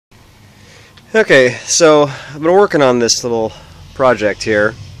Okay, so I've been working on this little project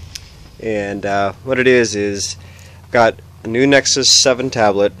here, and what it is I've got a new Nexus 7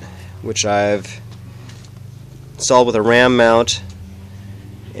 tablet, which I've installed with a RAM mount,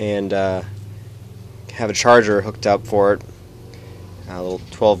 and have a charger hooked up for it, a little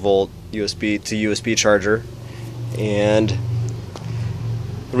 12-volt USB to USB charger. And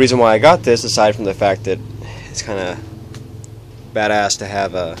the reason why I got this, aside from the fact that it's kind of badass to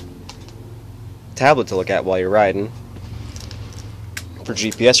have a tablet to look at while you're riding for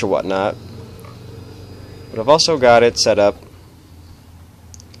GPS or whatnot, but I've also got it set up,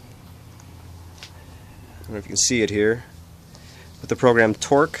 I don't know if you can see it here, with the program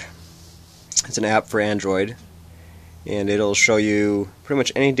Torque. It's an app for Android, and it'll show you pretty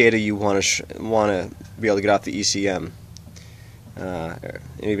much any data you want to be able to get off the ECM. It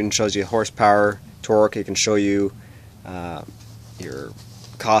even shows you horsepower, torque. It can show you your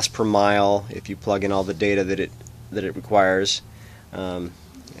cost per mile if you plug in all the data that it requires. And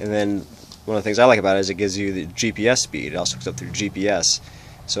then one of the things I like about it is it gives you the GPS speed. It also hooks up through GPS,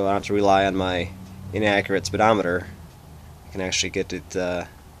 so I don't have to rely on my inaccurate speedometer. I can actually get it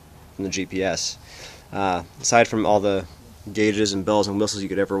from the GPS. Aside from all the gauges and bells and whistles you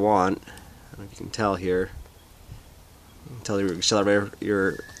could ever want, I don't know if you can tell here. You can tell your accelerator,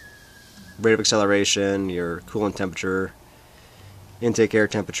 your rate of acceleration, your coolant temperature, intake air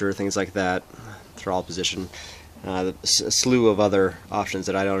temperature, things like that, throttle position, a slew of other options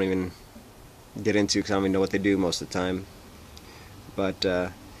that I don't even get into because I don't even know what they do most of the time. But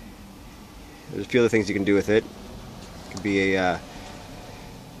there's a few other things you can do with it. It could be a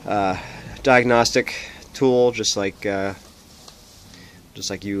diagnostic tool, just like you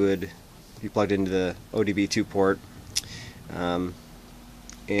would if you plugged into the ODB2 port. And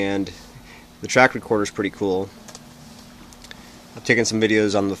the track recorder is pretty cool. I've taken some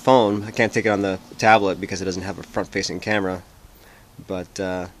videos on the phone. I can't take it on the tablet because it doesn't have a front-facing camera, but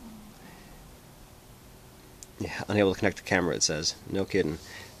yeah, unable to connect the camera, it says. No kidding.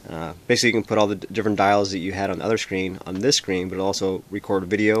 Basically, you can put all the different dials that you had on the other screen on this screen, but it'll also record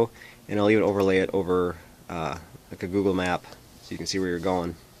video, and it'll even overlay it over like a Google map, so you can see where you're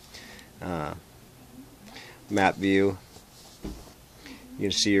going. Map view. You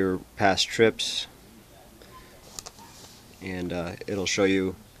can see your past trips, and it'll show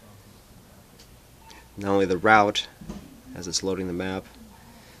you not only the route as it's loading the map,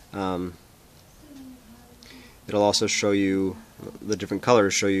 it'll also show you the different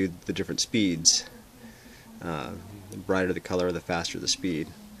colors, show you the different speeds. The brighter the color, the faster the speed.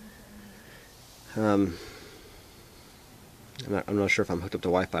 I'm not sure if I'm hooked up to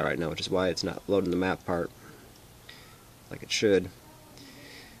Wi-Fi right now, which is why it's not loading the map part like it should.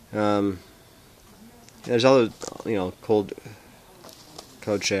 There's other, code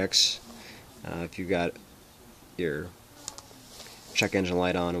checks if you've got your check engine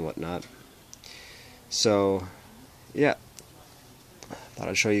light on and whatnot. So, yeah, thought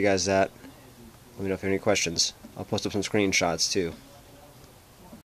I'd show you guys that. Let me know if you have any questions. I'll post up some screenshots too.